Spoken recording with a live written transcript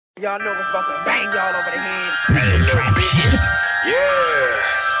Y'all know what's about to bang y'all over the head. Trap shit. Yeah.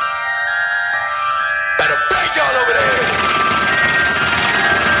 About to bang y'all over the head.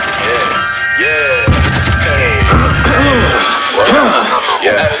 Yeah.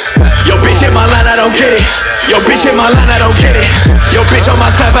 Yo, bitch in my line, I don't get it. Yo, bitch in my line, I don't get it. Yo, bitch on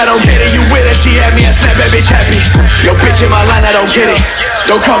my snap, I don't get it. You with her, she had me a snap, that bitch happy. Yo, bitch in my line, I don't get it.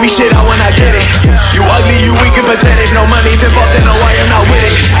 Don't call me shit out when I get it. You ugly, you weak and pathetic. No money's involved, and no why I'm not with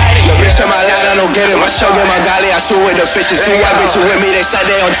it. Yo, bitch in my line, I don't get it. My show get my golly, I swim with the fishes. Two white bitches with me, they said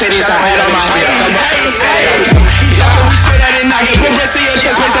they on titties. I had on my head. He talking, we shit at it, knock it. Put breast in your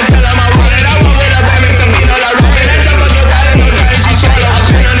chest, make some feel on my wallet. I walk with a bag, make Sabino like rocket. I jump on your dollar, no time, she swallow. I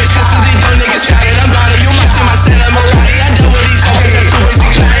pin on the sisters, these dumb niggas tired. I'm body, you must see my set, I'm a body. I dealt with these fuckers, that's too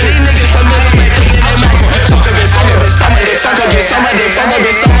easy. These niggas, some niggas make thinking they Michael. Fuck a bitch, some of it, fuck a bitch, some of it, fuck a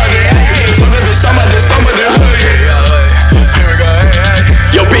bitch, some of it. Fuck a bitch, some of it, some of it.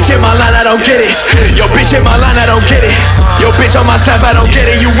 Yo, bitch in my line, I don't get it. Yo, bitch in my line, I don't get it. Yo, bitch on my snap, I don't get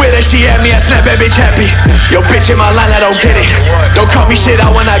it. You with her, she had me a snap, that bitch happy. Yo, bitch in my line, I don't get it. Don't call me shit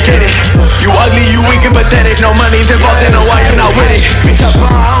out when I get it. You ugly, you weak and pathetic. No money's involved, and no why I'm not with it. Bitch, I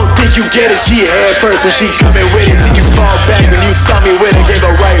don't think you get it. She head first when she coming with it. See you fall back when you saw me with it. Gave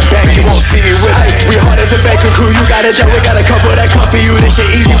her right back, you won't see me with it. We hard as a banker crew, you got it done. We got a couple that come for you. This shit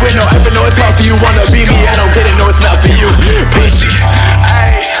easy with no effort, no it's hard for you. Wanna be me, I don't get it, no it's not for you. Bitch.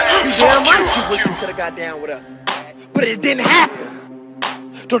 Damn right you wish you could've got down with us. But it didn't happen.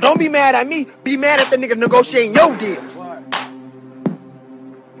 So don't be mad at me, be mad at the nigga negotiating your deals.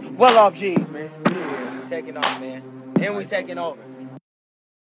 Well off G's, man. We taking off, man. And we taking over.